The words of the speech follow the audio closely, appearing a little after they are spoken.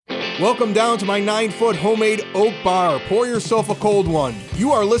Welcome down to my 9-foot homemade oak bar. Pour yourself a cold one.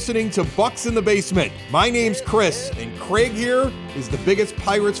 You are listening to Bucks in the Basement. My name's Chris, and Craig here is the biggest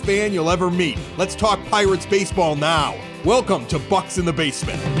Pirates fan you'll ever meet. Let's talk Pirates baseball now. Welcome to Bucks in the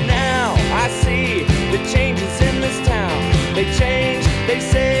Basement. Now I see the changes in this town. They change, they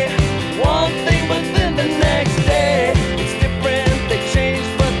say one thing, but then the next day it's different. They change,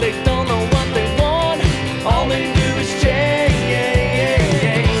 but they don't know what they want. All they do is change.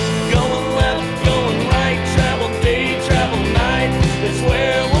 Going left, going right, travel day, travel night. That's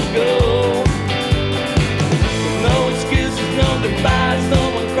where we'll go. No excuses, no goodbyes, no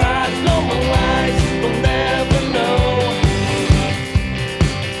one cries, no one lies. We'll never know.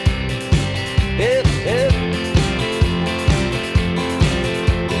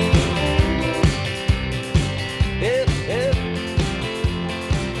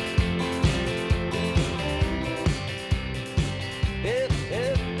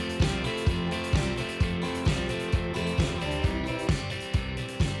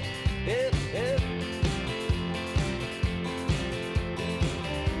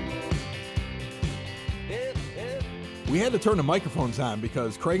 We had to turn the microphones on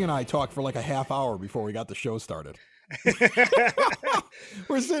because Craig and I talked for like a half hour before we got the show started.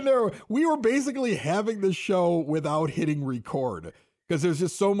 We're sitting there. We were basically having the show without hitting record because there's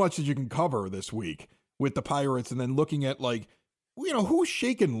just so much that you can cover this week with the Pirates, and then looking at, like, you know, who's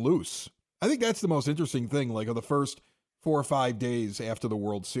shaking loose. I think that's the most interesting thing, like, of the first 4 or 5 days after the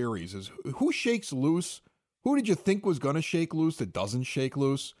World Series is who shakes loose. Who did you think was going to shake loose that doesn't shake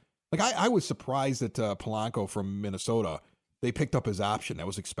loose? Like, I was surprised that Polanco from Minnesota, they picked up his option. That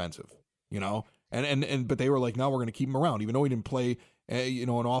was expensive, you know? But they were like, no, we're going to keep him around. Even though he didn't play, an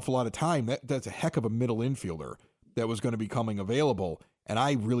awful lot of time, that's a heck of a middle infielder that was going to be coming available. And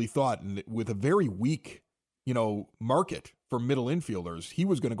I really thought, with a very weak, market for middle infielders, he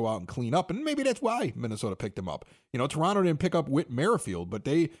was going to go out and clean up. And maybe that's why Minnesota picked him up. Toronto didn't pick up Whit Merrifield, but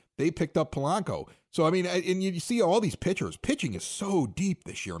they picked up Polanco. So, I mean, and you see all these pitchers. Pitching is so deep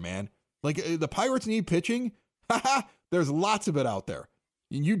this year, man. Like, the Pirates need pitching. There's lots of it out there.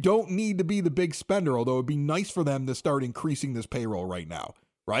 You don't need to be the big spender, although it'd be nice for them to start increasing this payroll right now,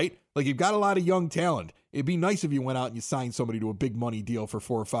 right? Like, you've got a lot of young talent. It'd be nice if you went out and you signed somebody to a big money deal for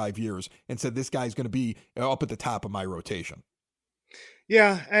 4 or 5 years and said, this guy's going to be up at the top of my rotation.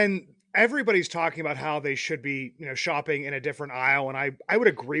 Yeah, and everybody's talking about how they should be, shopping in a different aisle, and I would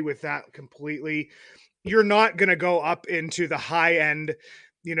agree with that completely. You're not going to go up into the high end,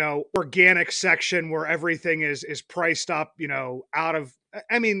 organic section where everything is priced up,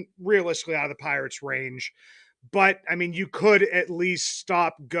 realistically out of the Pirates range. But I mean, you could at least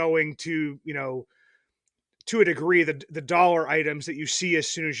stop going to, to a degree, the dollar items that you see as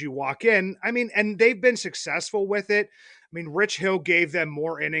soon as you walk in. I mean, and they've been successful with it. I mean, Rich Hill gave them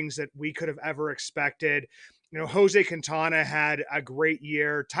more innings that we could have ever expected. Jose Quintana had a great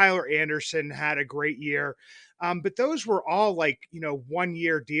year. Tyler Anderson had a great year. But those were all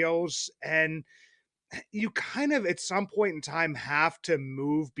 1-year deals. And you kind of, at some point in time, have to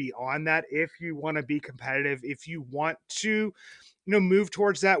move beyond that if you want to be competitive, if you want to, move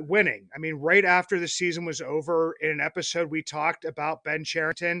towards that winning. I mean, right after the season was over, in an episode, we talked about Ben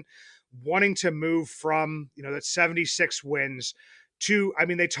Cherington wanting to move from, that 76 wins to,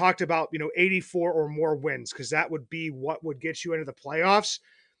 they talked about, 84 or more wins, because that would be what would get you into the playoffs.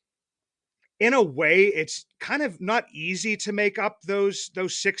 In a way, it's kind of not easy to make up those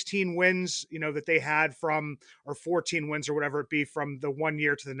 16 wins, that they had from, or 14 wins or whatever it be, from the 1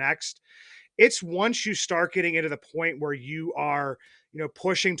 year to the next. It's once you start getting into the point where you are,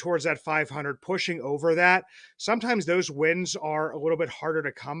 pushing towards that 500, pushing over that, sometimes those wins are a little bit harder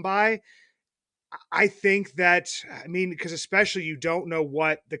to come by. I think that, because especially you don't know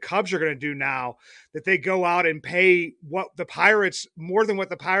what the Cubs are going to do now, that they go out and pay what the Pirates, more than what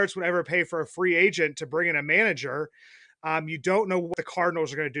the Pirates would ever pay for a free agent to bring in a manager. You don't know what the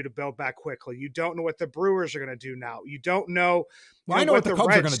Cardinals are going to do to build back quickly. You don't know what the Brewers are going to do now. You don't know. Well, I know what the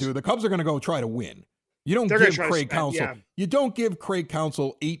Cubs are going to do. The Cubs are going to go try to win. You don't give Craig Counsell. Yeah. You don't give Craig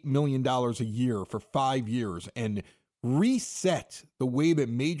Counsell $8 million a year for 5 years and reset the way that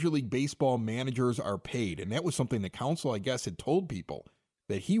Major League Baseball managers are paid. And that was something that Counsell, I guess, had told people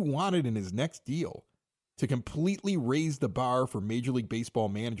that he wanted in his next deal, to completely raise the bar for Major League Baseball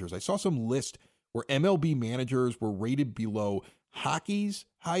managers. I saw some list where MLB managers were rated below hockey's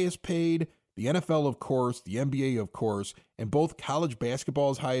highest paid, the NFL, of course, the NBA, of course, and both college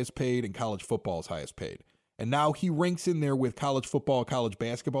basketball's highest paid and college football's highest paid. And now he ranks in there with college football, college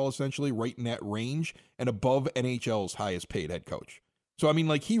basketball, essentially, right in that range, and above NHL's highest paid head coach. So,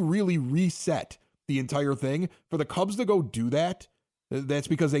 he really reset the entire thing. For the Cubs to go do that, That's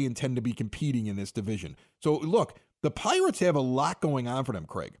because they intend to be competing in this division. So look, the Pirates have a lot going on for them,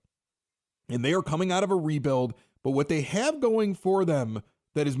 Craig. And they are coming out of a rebuild, but what they have going for them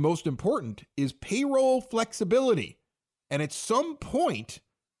that is most important is payroll flexibility. And at some point,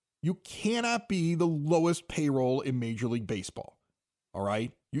 you cannot be the lowest payroll in Major League Baseball. All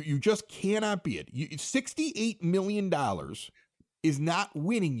right? You just cannot be it. $68 million is not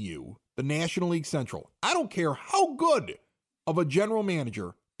winning you the National League Central. I don't care how good of a general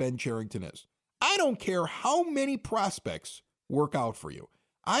manager Ben Cherington is. I don't care how many prospects work out for you.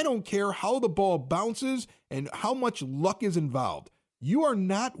 I don't care how the ball bounces and how much luck is involved. You are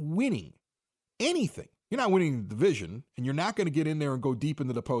not winning anything. You're not winning the division, and you're not going to get in there and go deep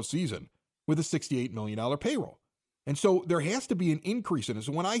into the postseason with a $68 million payroll. And so there has to be an increase in it.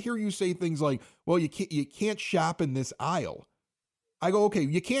 So when I hear you say things like, well, you can't shop in this aisle, I go, okay,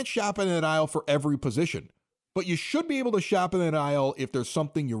 you can't shop in that aisle for every position, but you should be able to shop in that aisle if there's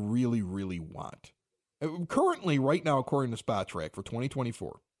something you really, really want. Currently, right now, according to SpotTrack for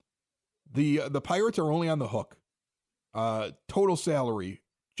 2024, the Pirates are only on the hook. Total salary,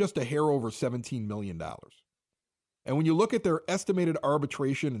 just a hair over $17 million. And when you look at their estimated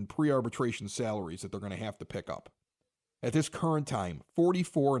arbitration and pre-arbitration salaries that they're going to have to pick up, at this current time,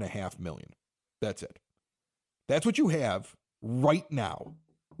 $44.5 million. That's it. That's what you have right now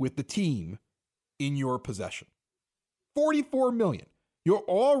with the team in your possession. $44 million.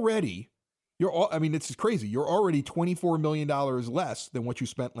 This is crazy. You're already $24 million less than what you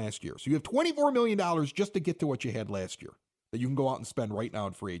spent last year. So you have $24 million just to get to what you had last year that you can go out and spend right now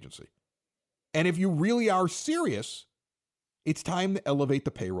in free agency. And if you really are serious, it's time to elevate the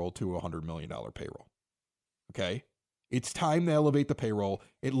payroll to a $100 million payroll. Okay? It's time to elevate the payroll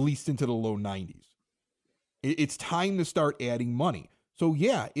at least into the low 90s. It's time to start adding money. So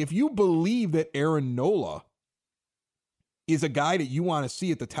yeah, if you believe that Aaron Nola is a guy that you want to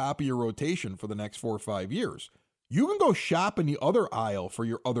see at the top of your rotation for the next 4 or 5 years, you can go shop in the other aisle for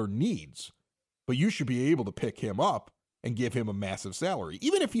your other needs, but you should be able to pick him up and give him a massive salary,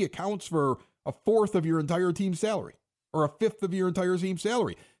 even if he accounts for a fourth of your entire team's salary or a fifth of your entire team's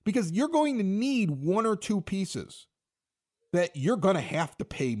salary, because you're going to need one or two pieces that you're going to have to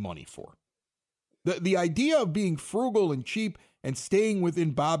pay money for. The idea of being frugal and cheap and staying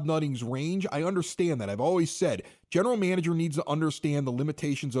within Bob Nutting's range, I understand that. I've always said general manager needs to understand the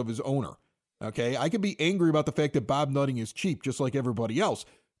limitations of his owner. Okay, I could be angry about the fact that Bob Nutting is cheap, just like everybody else.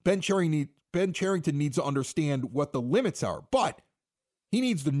 Ben Cherington needs to understand what the limits are, but he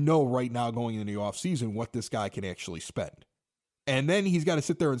needs to know right now going into the offseason what this guy can actually spend. And then he's got to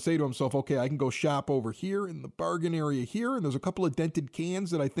sit there and say to himself, okay, I can go shop over here in the bargain area here, and there's a couple of dented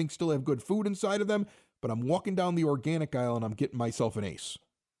cans that I think still have good food inside of them, but I'm walking down the organic aisle and I'm getting myself an ace.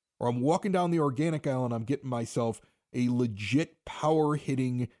 Or I'm walking down the organic aisle and I'm getting myself a legit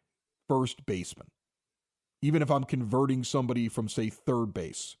power-hitting first baseman. Even if I'm converting somebody from, say, third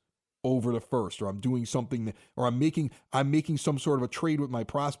base over to first, or I'm doing something, or I'm making some sort of a trade with my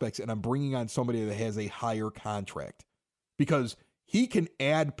prospects and I'm bringing on somebody that has a higher contract. Because he can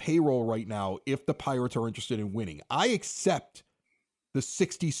add payroll right now if the Pirates are interested in winning. I accept the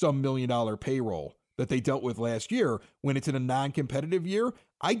 $60-some million payroll that they dealt with last year when it's in a non-competitive year.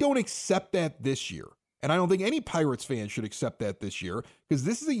 I don't accept that this year. And I don't think any Pirates fan should accept that this year, because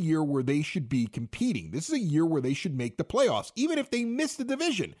this is a year where they should be competing. This is a year where they should make the playoffs. Even if they miss the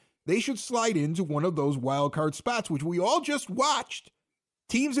division, they should slide into one of those wild card spots, which we all just watched.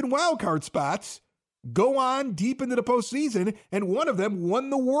 Teams in wild card spots go on deep into the postseason, and one of them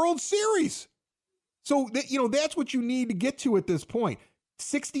won the World Series. So, that's what you need to get to at this point.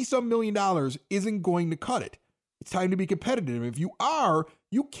 $60-some million isn't going to cut it. It's time to be competitive. If you are,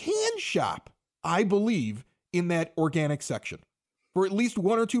 you can shop, I believe, in that organic section for at least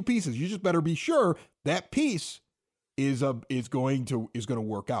one or two pieces. You just better be sure that piece is going to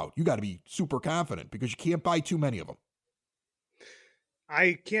work out. You got to be super confident because you can't buy too many of them.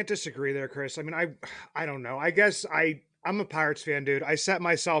 I can't disagree there, Chris. I mean, I don't know. I guess I'm a Pirates fan, dude. I set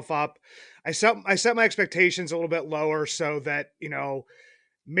myself up. I set my expectations a little bit lower so that,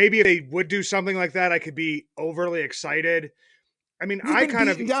 maybe if they would do something like that, I could be overly excited. I mean,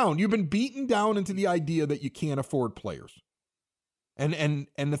 you've been beaten down into the idea that you can't afford players. And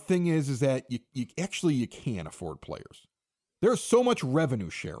the thing is that you can afford players. There's so much revenue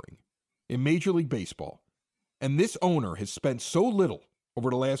sharing in Major League Baseball, and this owner has spent so little over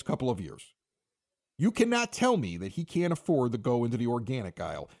the last couple of years. You cannot tell me that he can't afford to go into the organic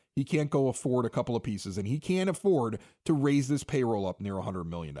aisle. He can't go afford a couple of pieces, and he can't afford to raise this payroll up near $100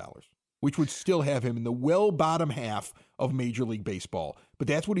 million. which would still have him in the well bottom half of Major League Baseball. But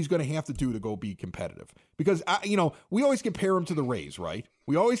that's what he's going to have to do to go be competitive. Because, we always compare him to the Rays, right?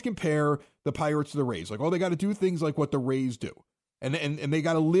 We always compare the Pirates to the Rays. Like, oh, they got to do things like what the Rays do. And they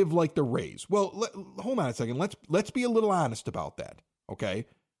got to live like the Rays. Well, hold on a second. Let's be a little honest about that, okay?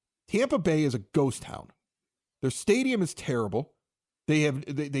 Tampa Bay is a ghost town. Their stadium is terrible. They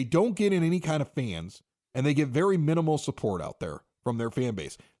don't get in any kind of fans, and they get very minimal support out there from their fan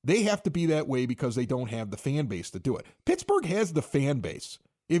base. They have to be that way because they don't have the fan base to do it. Pittsburgh has the fan base.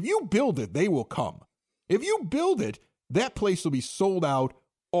 If you build it, they will come. If you build it, that place will be sold out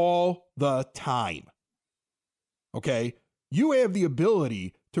all the time. Okay? You have the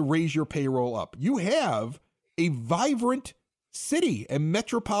ability to raise your payroll up. You have a vibrant city and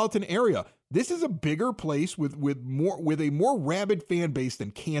metropolitan area. This is a bigger place with a more rabid fan base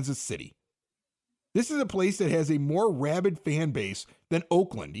than Kansas City. This is a place that has a more rabid fan base than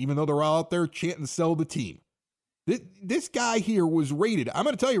Oakland, even though they're all out there chanting sell the team. This guy here was rated. I'm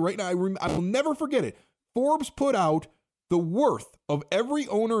going to tell you right now, I will never forget it. Forbes put out the worth of every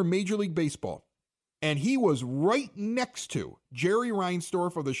owner in Major League Baseball, and he was right next to Jerry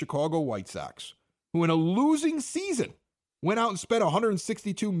Reinsdorf of the Chicago White Sox, who in a losing season went out and spent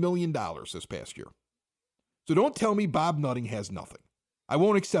 $162 million this past year. So don't tell me Bob Nutting has nothing. I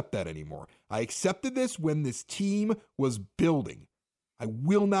won't accept that anymore. I accepted this when this team was building. I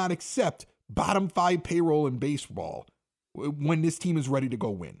will not accept bottom 5 payroll in baseball when this team is ready to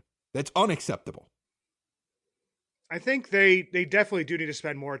go win. That's unacceptable. I think they definitely do need to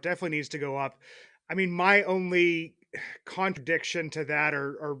spend more. It definitely needs to go up. I mean, my only contradiction to that,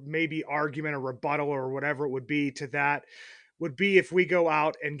 or maybe argument or rebuttal or whatever it would be to that, would be if we go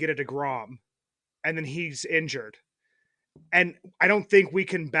out and get a DeGrom and then he's injured. And I don't think we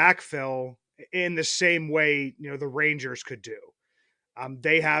can backfill in the same way, the Rangers could do.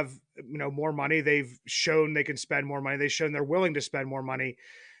 They have, more money. They've shown they can spend more money. They've shown they're willing to spend more money.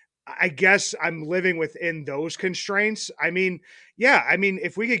 I guess I'm living within those constraints. I mean,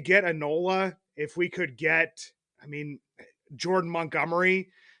 if we could get a Nola, if we could get, Jordan Montgomery,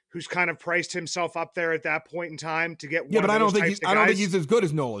 who's kind of priced himself up there at that point in time to get one. Yeah, but I don't think he's as good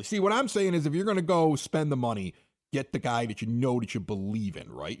as Nola. See, what I'm saying is if you're going to go spend the money, get the guy that you believe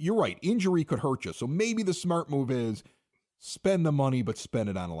in, right? You're right. Injury could hurt you. So maybe the smart move is spend the money, but spend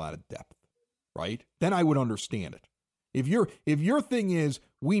it on a lot of depth, right? Then I would understand it. If your thing is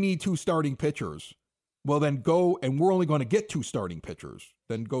we need 2 starting pitchers, well then go, and we're only going to get 2 starting pitchers,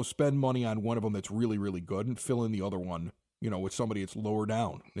 then go spend money on one of them that's really, really good and fill in the other one, with somebody that's lower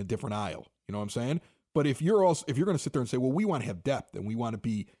down in a different aisle. You know what I'm saying? But if you're going to sit there and say, well, we want to have depth and we want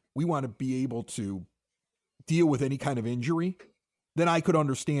to be able to deal with any kind of injury, then I could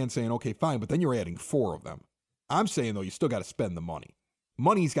understand saying, okay, fine, but then you're adding 4 of them. I'm saying, though, you still got to spend the money.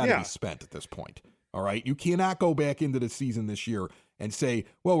 Money's got to be spent at this point. All right? You cannot go back into the season this year and say,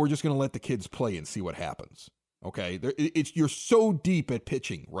 well, we're just going to let the kids play and see what happens. Okay? You're so deep at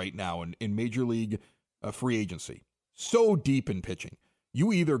pitching right now in Major League free agency. So deep in pitching.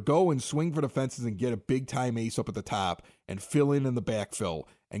 You either go and swing for the fences and get a big-time ace up at the top and fill in the backfill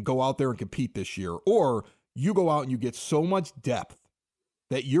and go out there and compete this year, or you go out and you get so much depth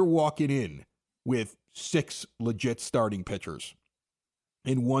that you're walking in with 6 legit starting pitchers,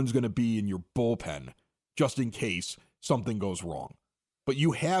 and one's going to be in your bullpen just in case something goes wrong. But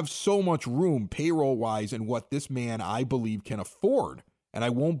you have so much room payroll-wise in what this man, I believe, can afford, and I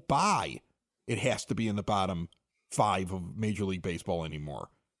won't buy it has to be in the bottom 5 of Major League Baseball anymore,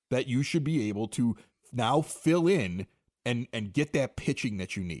 that you should be able to now fill in and get that pitching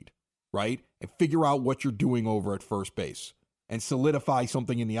that you need, right? And figure out what you're doing over at first base and solidify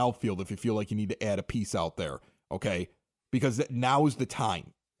something in the outfield if you feel like you need to add a piece out there, okay? Because now is the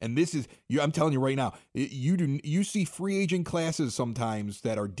time. And this is, I'm telling you right now, you see free agent classes sometimes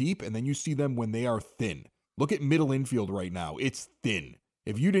that are deep, and then you see them when they are thin. Look at middle infield right now. It's thin.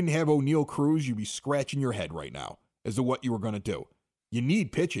 If you didn't have O'Neal Cruz, you'd be scratching your head right now as to what you were going to do. You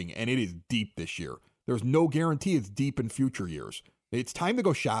need pitching, and it is deep this year. There's no guarantee it's deep in future years. It's time to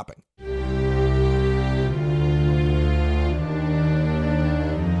go shopping.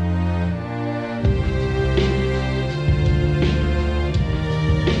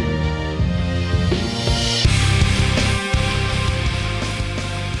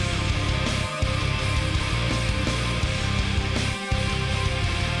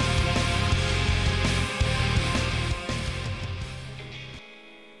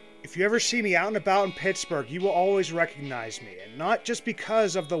 If you ever see me out and about in Pittsburgh, you will always recognize me, and not just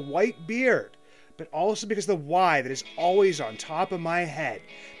because of the white beard, but also because of the Y that is always on top of my head,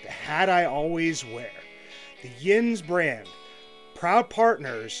 the hat I always wear. The Yins brand, proud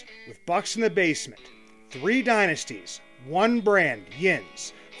partners with Bucks in the Basement. 3 dynasties, 1 brand,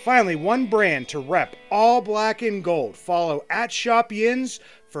 Yins. Finally, 1 brand to rep all black and gold. Follow at Shop Yins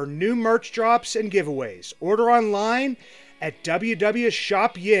for new merch drops and giveaways. Order online at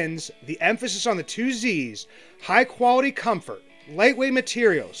www.shopyins, the emphasis on the 2 Z's, high quality comfort, lightweight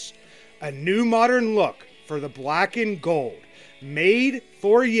materials, a new modern look for the black and gold, made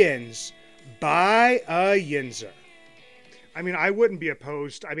for Yins by a Yinzer. I mean, I wouldn't be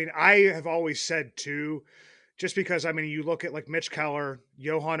opposed. I mean, I have always said too, just because, I mean, you look at like Mitch Keller,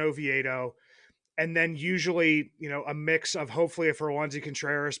 Johan Oviedo, and then usually, you know, a mix of hopefully if Roansy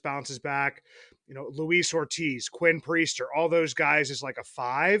Contreras bounces back, you know, Luis Ortiz, Quinn Priester, all those guys is like a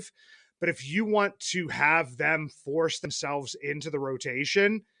 5. But if you want to have them force themselves into the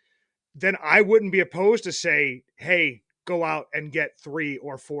rotation, then I wouldn't be opposed to say, hey, go out and get 3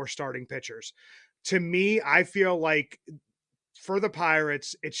 or 4 starting pitchers. To me, I feel like for the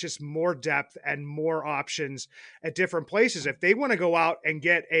Pirates, it's just more depth and more options at different places. If they want to go out and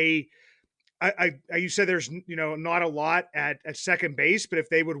get you said there's, you know, not a lot at second base, but if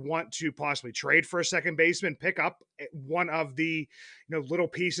they would want to possibly trade for a second baseman, pick up one of the, you know, little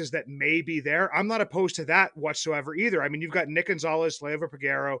pieces that may be there, I'm not opposed to that whatsoever either. I mean, you've got Nick Gonzalez, Leo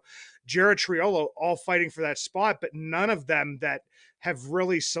Peguero, Jared Triolo all fighting for that spot, but none of them that have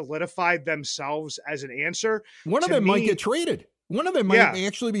really solidified themselves as an answer. One of them might get traded. One of them might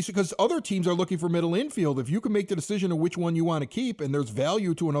actually be, because other teams are looking for middle infield. If you can make the decision of which one you want to keep and there's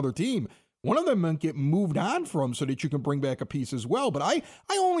value to another team, one of them might get moved on from so that you can bring back a piece as well. But I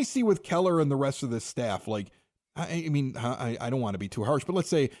only see with Keller and the rest of this staff, like, I mean, I don't want to be too harsh, but let's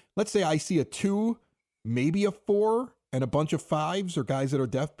say I see a 2, maybe a 4, and a bunch of 5s or guys that are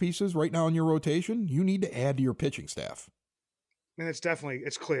depth pieces right now in your rotation. You need to add to your pitching staff. And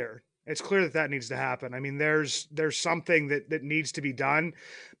it's clear. It's clear that needs to happen. I mean, there's something that needs to be done.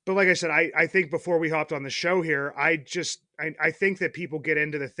 But like I said, I think before we hopped on the show here, I think that people get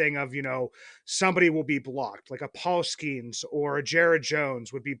into the thing of, you know, somebody will be blocked, like a Paul Skeens or a Jared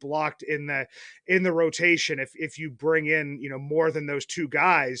Jones would be blocked in the rotation if you bring in, you know, more than those 2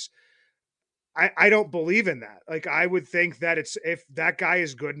 guys. I don't believe in that. Like, I would think that it's, if that guy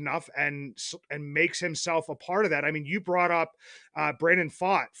is good enough and makes himself a part of that. I mean, you brought up Brandon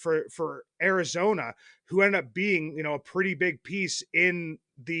Pfaadt for Arizona, who ended up being, you know, a pretty big piece in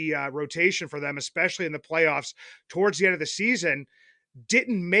the rotation for them, especially in the playoffs towards the end of the season.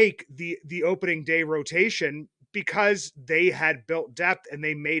 Didn't make the opening day rotation because they had built depth and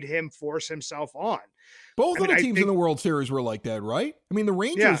they made him force himself on. Both of the teams in the World Series were like that, right? I mean, the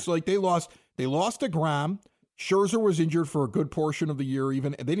Rangers, like they lost DeGrom. Scherzer was injured for a good portion of the year.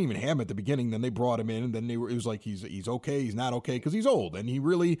 Even they didn't even have him at the beginning. Then they brought him in, and then it was like he's okay, he's not okay because he's old, and he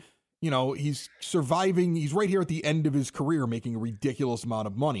really, you know, he's surviving. He's right here at the end of his career, making a ridiculous amount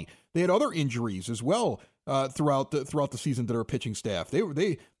of money. They had other injuries as well throughout the season to their pitching staff.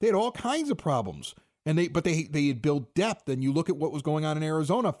 They had all kinds of problems, and they had built depth. And you look at what was going on in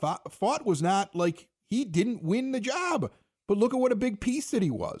Arizona. Pfaadt was not like, he didn't win the job, but look at what a big piece that he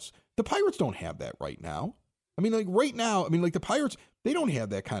was. The Pirates don't have that right now. I mean, like right now, the Pirates, they don't have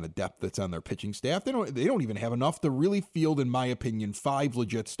that kind of depth that's on their pitching staff. They don't even have enough to really field, in my opinion, 5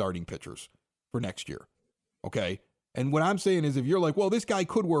 legit starting pitchers for next year. Okay? And what I'm saying is, if you're like, well, this guy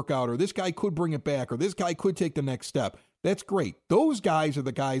could work out, or this guy could bring it back, or this guy could take the next step, that's great. Those guys are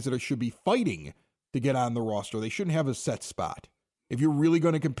the guys that should be fighting to get on the roster. They shouldn't have a set spot. If you're really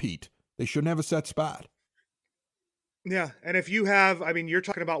going to compete, they shouldn't have a set spot. Yeah. And if you have, you're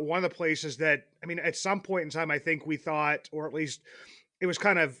talking about one of the places that, at some point in time, I think we thought, or at least it was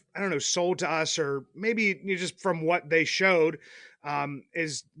kind of, sold to us, or maybe just from what they showed,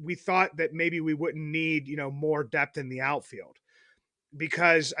 is we thought that maybe we wouldn't need, more depth in the outfield.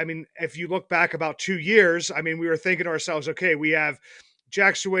 Because, if you look back about 2 years, we were thinking to ourselves, okay, we have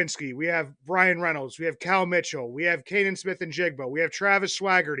Jack Suwinski, we have Brian Reynolds, we have Cal Mitchell, we have Kanan Smith-Njigba, we have Travis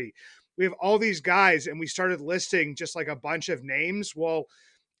Swaggerty. We have all these guys, and we started listing just like a bunch of names. Well,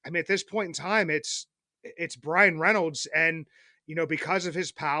 at this point in time, it's Brian Reynolds, and, because of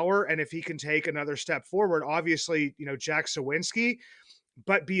his power, and if he can take another step forward, obviously, Jack Suwinski.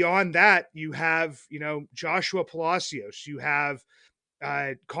 But beyond that, you have, Joshua Palacios, you have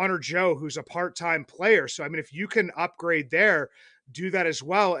Connor Joe, who's a part-time player. So, if you can upgrade there, do that as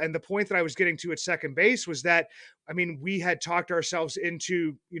well. And the point that I was getting to at second base was that, we had talked ourselves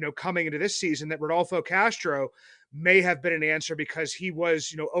into, coming into this season that Rodolfo Castro may have been an answer because he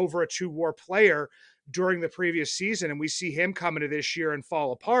was, over a 2-WAR player during the previous season. And we see him come into this year and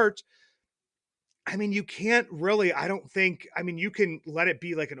fall apart. I mean, you can't really, I don't think, I mean, you can let it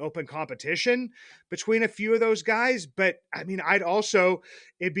be like an open competition between a few of those guys, but I mean,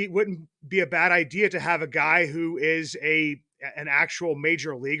 wouldn't be a bad idea to have a guy who is an actual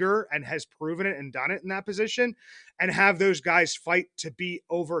major leaguer and has proven it and done it in that position and have those guys fight to be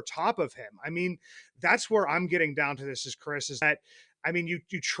over top of him. I mean, that's where I'm getting down to this is Chris, is that I mean, you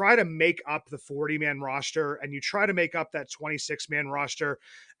try to make up the 40-man roster and you try to make up that 26-man roster.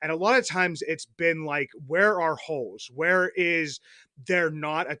 And a lot of times it's been like, where are holes? Where is there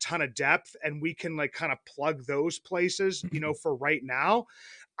not a ton of depth? And we can like kind of plug those places, for right now.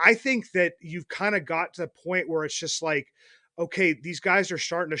 I think that you've kind of got to the point where it's just like, okay, these guys are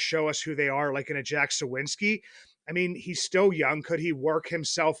starting to show us who they are, like in a Jack Sawinski. I mean, he's still young. Could he work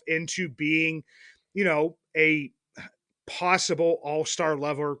himself into being, a possible all-star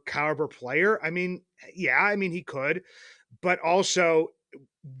level caliber player? I mean, yeah, I mean, he could, but also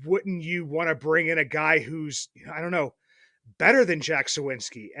wouldn't you want to bring in a guy who's, I don't know, better than Jack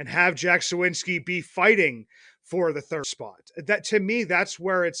Sawinski and have Jack Sawinski be fighting for the third spot? That to me, that's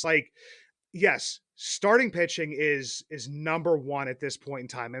where it's like, yes, starting pitching is number one at this point in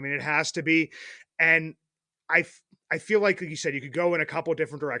time. I mean, it has to be. And I feel like you said, you could go in a couple of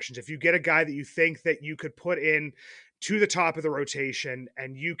different directions. If you get a guy that you think that you could put in to the top of the rotation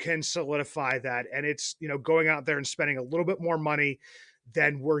and you can solidify that, and it's, going out there and spending a little bit more money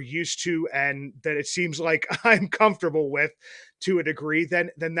than we're used to and that it seems like I'm comfortable with to a degree, then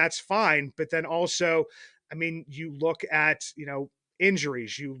that's fine. But then also, I mean, you look at,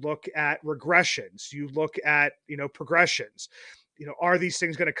 injuries, you look at regressions, you look at, progressions, are these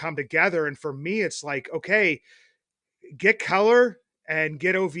things going to come together? And for me, it's like, okay, get Keller and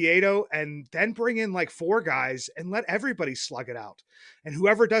get Oviedo and then bring in like four guys and let everybody slug it out. And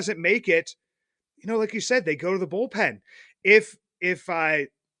whoever doesn't make it, like you said, they go to the bullpen. If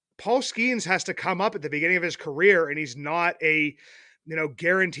Paul Skeens has to come up at the beginning of his career and he's not a,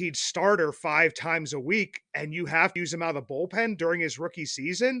 guaranteed starter 5 times a week and you have to use him out of the bullpen during his rookie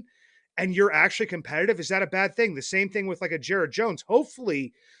season and you're actually competitive, is that a bad thing? The same thing with like a Jared Jones.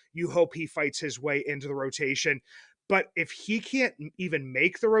 Hopefully you hope he fights his way into the rotation. But if he can't even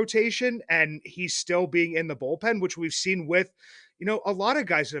make the rotation and he's still being in the bullpen, which we've seen with, a lot of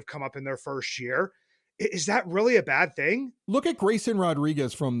guys that have come up in their first year, is that really a bad thing? Look at Grayson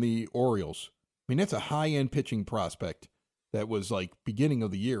Rodriguez from the Orioles. I mean, that's a high-end pitching prospect that was like beginning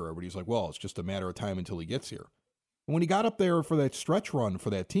of the year. Everybody's like, well, it's just a matter of time until he gets here. And when he got up there for that stretch run for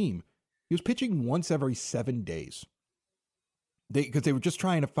that team, he was pitching once every 7 days. Because they were just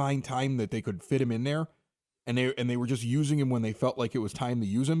trying to find time that they could fit him in there. And they were just using him when they felt like it was time to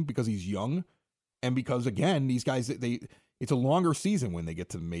use him because he's young. And because, again, these guys, it's a longer season when they get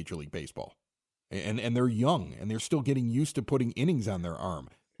to Major League Baseball. And they're young, and they're still getting used to putting innings on their arm.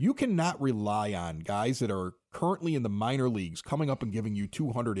 You cannot rely on guys that are currently in the minor leagues coming up and giving you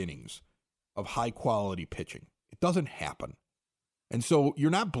 200 innings of high-quality pitching. It doesn't happen. And so you're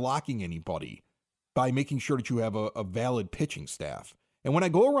not blocking anybody by making sure that you have a valid pitching staff. And when I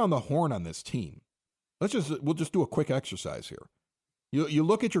go around the horn on this team, we'll just do a quick exercise here. You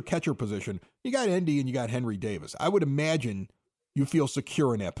look at your catcher position, you got Endy and you got Henry Davis. I would imagine you feel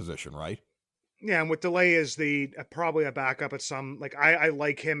secure in that position, right? Yeah, and with DeLay is probably a backup at some, like I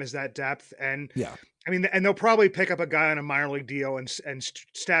like him as that depth. And yeah, I mean, and they'll probably pick up a guy on a minor league deal and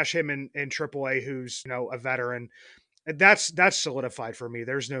stash him in AAA who's, a veteran. And that's solidified for me.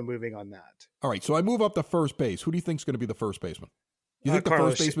 There's no moving on that. All right, so I move up to first base. Who do you think is going to be the first baseman? You think the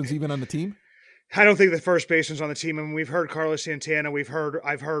first baseman's even on the team? I don't think the first baseman's on the team. I mean, we've heard Carlos Santana.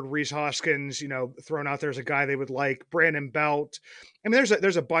 I've heard Rhys Hoskins, thrown out there as a guy they would like. Brandon Belt. I mean,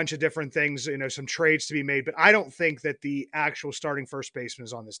 there's a bunch of different things, some trades to be made, but I don't think that the actual starting first baseman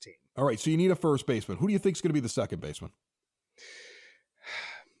is on this team. All right, so you need a first baseman. Who do you think is going to be the second baseman?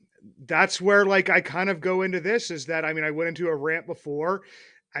 That's where, like, I kind of go into this is that, I mean, I went into a rant before.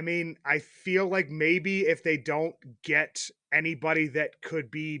 I mean, I feel like maybe if they don't get anybody that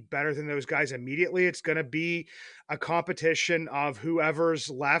could be better than those guys immediately, it's going to be a competition of whoever's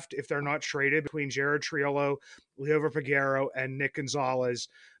left if they're not traded between Jared Triolo, Liover Peguero, and Nick Gonzalez.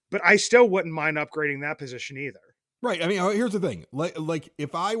 But I still wouldn't mind upgrading that position either. Right. I mean, here's the thing. Like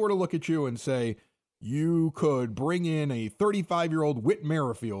if I were to look at you and say, you could bring in a 35-year-old Whit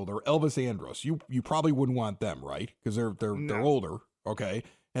Merrifield or Elvis Andrus, you probably wouldn't want them, right? Because they're older. Okay.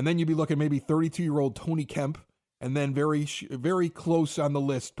 And then you'd be looking maybe 32-year-old Tony Kemp, and then very, very close on the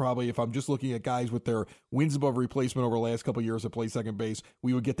list, probably if I'm just looking at guys with their wins above replacement over the last couple of years that play second base,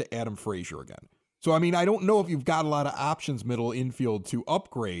 we would get to Adam Frazier again. So, I mean, I don't know if you've got a lot of options middle infield to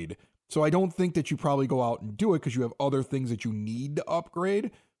upgrade, so I don't think that you probably go out and do it because you have other things that you need to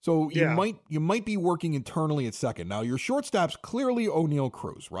upgrade. So you Yeah. might be working internally at second. Now your shortstop's clearly O'Neal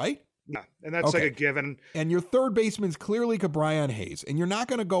Cruz, right? Yeah, and that's like Okay. a given. And your third baseman's clearly Cabrian Hayes. And you're not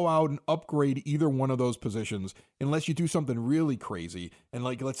going to go out and upgrade either one of those positions unless you do something really crazy. And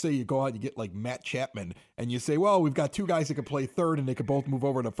like, let's say you go out and you get like Matt Chapman and you say, well, we've got two guys that can play third and they could both move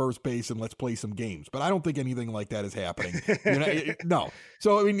over to first base and let's play some games. But I don't think anything like that is happening. No.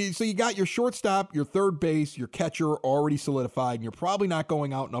 So, I mean, so you got your shortstop, your third base, your catcher already solidified, and you're probably not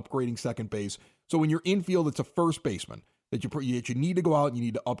going out and upgrading second base. So when you're infield, it's a first baseman that you need to go out and you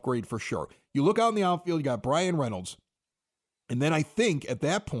need to upgrade for sure. You look out in the outfield, you got Brian Reynolds. And then I think at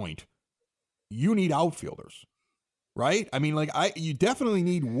that point, you need outfielders, right? I mean, you definitely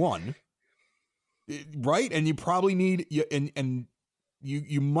need one, right? And you probably need,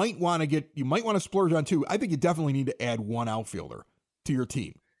 you might want to splurge on two. I think you definitely need to add one outfielder to your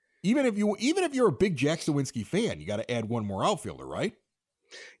team. Even if you're a big Jack Sawinski fan, you got to add one more outfielder, right?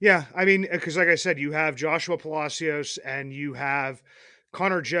 Yeah, I mean, because like I said, you have Joshua Palacios and you have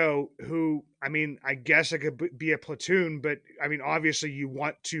Connor Joe, who, I mean, I guess it could be a platoon, but I mean, obviously you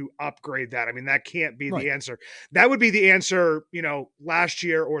want to upgrade that. I mean, that can't be Right. the answer. That would be the answer, last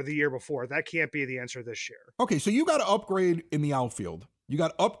year or the year before. That can't be the answer this year. Okay, so you got to upgrade in the outfield. You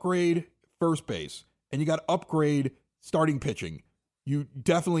got to upgrade first base, and you got to upgrade starting pitching. You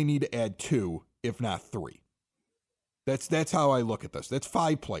definitely need to add two, if not three. That's how I look at this. That's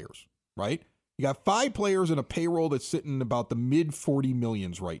 5 players, right? You got 5 players in a payroll that's sitting about the mid 40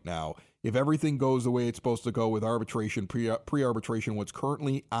 millions right now. If everything goes the way it's supposed to go with arbitration, pre-arbitration, what's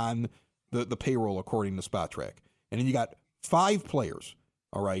currently on the payroll according to SpotTrack. And then you got 5 players,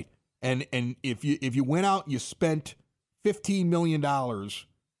 all right? And if you went out and you spent $15 million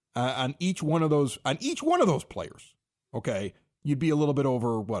on each one of those players, okay, you'd be a little bit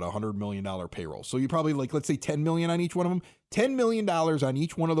over $100 million payroll. So you probably let's say $10 million on each one of them. $10 million on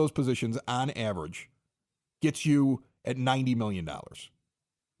each one of those positions on average gets you at $90 million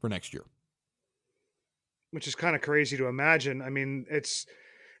for next year. Which is kind of crazy to imagine. I mean, it's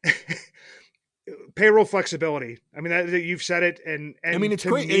payroll flexibility. I mean, that you've said it, and I mean, it's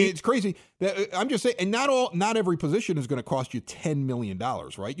crazy. It's crazy that I'm just saying, and not every position is going to cost you $10 million,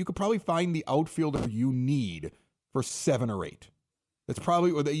 right? You could probably find the outfielder you need for 7 or 8. That's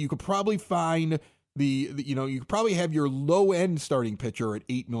probably, or you could probably find you could probably have your low end starting pitcher at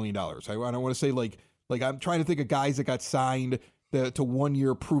 $8 million. I don't want to say like I'm trying to think of guys that got signed to 1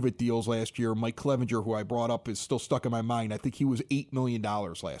 year prove it deals last year. Mike Clevenger, who I brought up, is still stuck in my mind. I think he was $8 million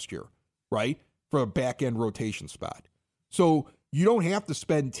last year, right? For a back end rotation spot. So you don't have to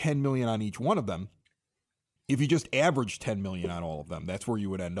spend $10 million on each one of them. If you just average $10 million on all of them, that's where you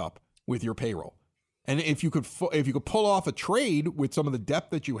would end up with your payroll. And if you could pull off a trade with some of the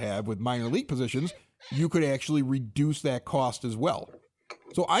depth that you have with minor league positions, you could actually reduce that cost as well.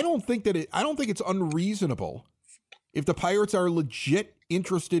 So I don't think it's unreasonable if the Pirates are legit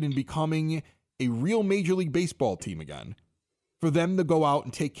interested in becoming a real Major League Baseball team again, for them to go out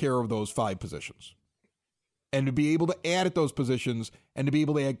and take care of those 5 positions and to be able to add at those positions and to be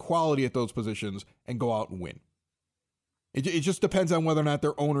able to add quality at those positions and go out and win. It just depends on whether or not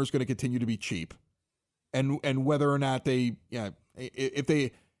their owner is going to continue to be cheap. And whether or not that's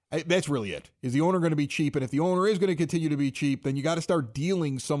really it. Is the owner going to be cheap? And if the owner is going to continue to be cheap, then you got to start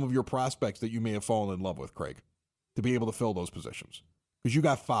dealing some of your prospects that you may have fallen in love with, Craig, to be able to fill those positions. Because you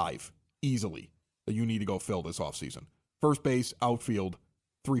got 5 easily that you need to go fill this offseason. First base, outfield,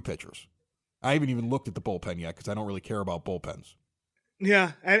 3 pitchers. I haven't even looked at the bullpen yet because I don't really care about bullpens.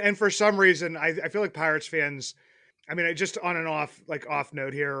 Yeah, and for some reason, I feel like Pirates fans, I mean, just on and off, off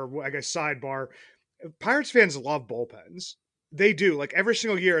note here, or I guess sidebar, Pirates fans love bullpens. They do. Like every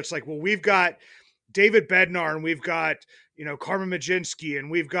single year, it's like, well, we've got David Bednar, and we've got, Carmen Majinski, and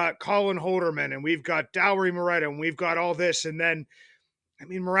we've got Colin Holderman, and we've got Dowry Moretta, and we've got all this. And then, I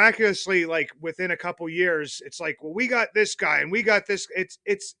mean, miraculously, within a couple years, it's like, well, we got this guy and we got this.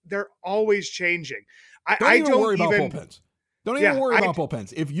 They're always changing. Don't even worry about bullpens. Don't even worry about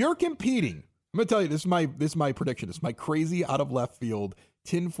bullpens. If you're competing, I'm going to tell you, this is my prediction. This is my crazy out of left field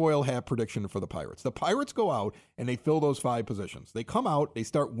tinfoil hat prediction for the Pirates. The Pirates go out and they fill those 5 positions. They come out, they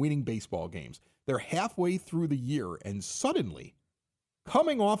start winning baseball games. They're halfway through the year, and suddenly,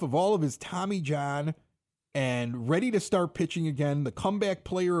 coming off of all of his Tommy John and ready to start pitching again, the comeback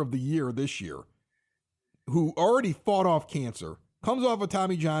player of the year this year, who already fought off cancer, comes off of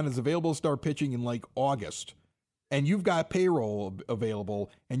Tommy John, is available to start pitching in August, and you've got payroll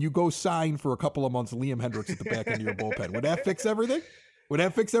available, and you go sign for a couple of months Liam Hendricks at the back end of your bullpen. Would that fix everything? Would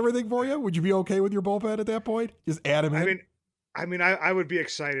that fix everything for you? Would you be okay with your bullpen at that point? Just add him in? I mean, I mean, I would be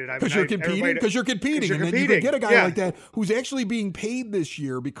excited. Because you're competing. Because you're competing, and then you could get a guy like that who's actually being paid this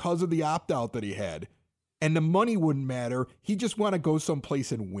year because of the opt out that he had, and the money wouldn't matter. He just want to go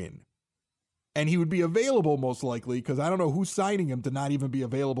someplace and win, and he would be available most likely because I don't know who's signing him to not even be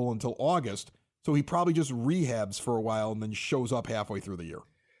available until August. So he probably just rehabs for a while and then shows up halfway through the year.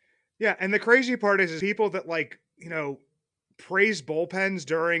 Yeah, and the crazy part is people that praise bullpens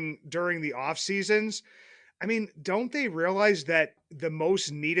during the off seasons. I mean, don't they realize that the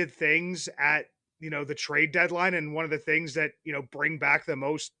most needed things at, the trade deadline and one of the things that, bring back the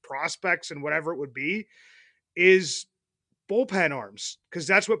most prospects and whatever it would be is bullpen arms, because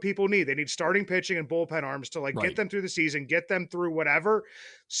that's what people need. They need starting pitching and bullpen arms to get them through the season, get them through whatever.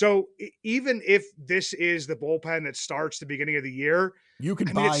 So even if this is the bullpen that starts the beginning of the year, you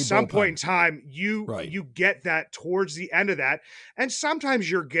can buy at some bullpen. point in time, you get that towards the end of that. And sometimes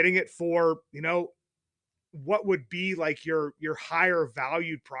you're getting it for, what would be like your higher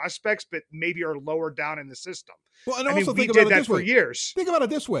valued prospects, but maybe are lower down in the system. Well, and also we did that for years. Think about it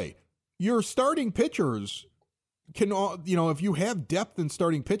this way. Your starting pitchers can, if you have depth in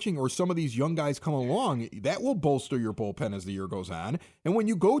starting pitching or some of these young guys come along, that will bolster your bullpen as the year goes on. And when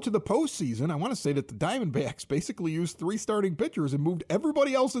you go to the postseason, I want to say that the Diamondbacks basically used 3 starting pitchers and moved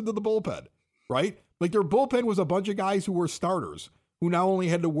everybody else into the bullpen, right? Like their bullpen was a bunch of guys who were starters, who now only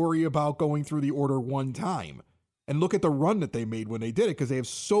had to worry about going through the order one time. And look at the run that they made when they did it, because they have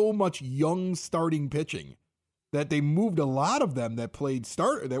so much young starting pitching that they moved a lot of them that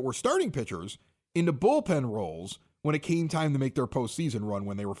were starting pitchers into bullpen roles when it came time to make their postseason run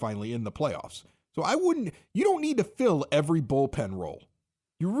when they were finally in the playoffs. So you don't need to fill every bullpen role.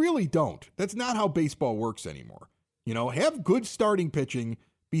 You really don't. That's not how baseball works anymore. Have good starting pitching,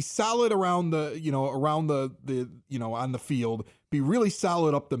 be solid around the on the field, be really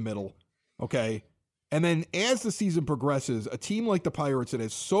solid up the middle, okay? And then as the season progresses, a team like the Pirates that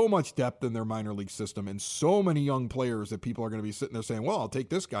has so much depth in their minor league system and so many young players that people are going to be sitting there saying, well, I'll take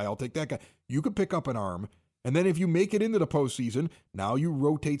this guy, I'll take that guy. You could pick up an arm. And then if you make it into the postseason, now you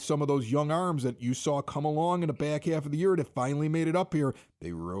rotate some of those young arms that you saw come along in the back half of the year that finally made it up here.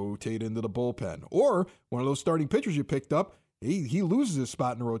 They rotate into the bullpen. Or one of those starting pitchers you picked up, he loses his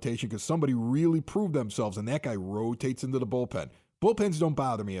spot in the rotation because somebody really proved themselves, and that guy rotates into the bullpen. Bullpens don't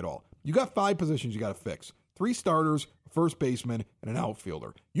bother me at all. You got 5 positions you got to fix. 3 starters, a first baseman, and an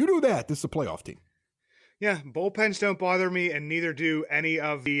outfielder. You do that, this is a playoff team. Yeah, bullpens don't bother me, and neither do any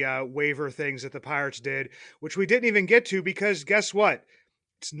of the waiver things that the Pirates did, which we didn't even get to because guess what?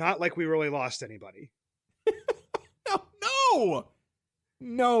 It's not like we really lost anybody.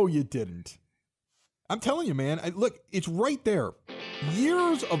 No, you didn't. I'm telling you, man. Look, it's right there.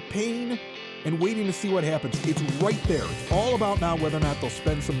 Years of pain and waiting to see what happens. It's right there. It's all about now whether or not they'll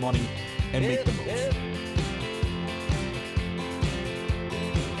spend some money and make the moves.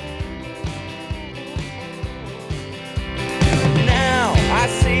 Now I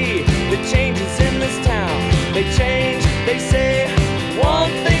see the changes in this town. They change, they say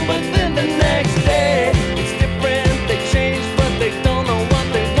one thing.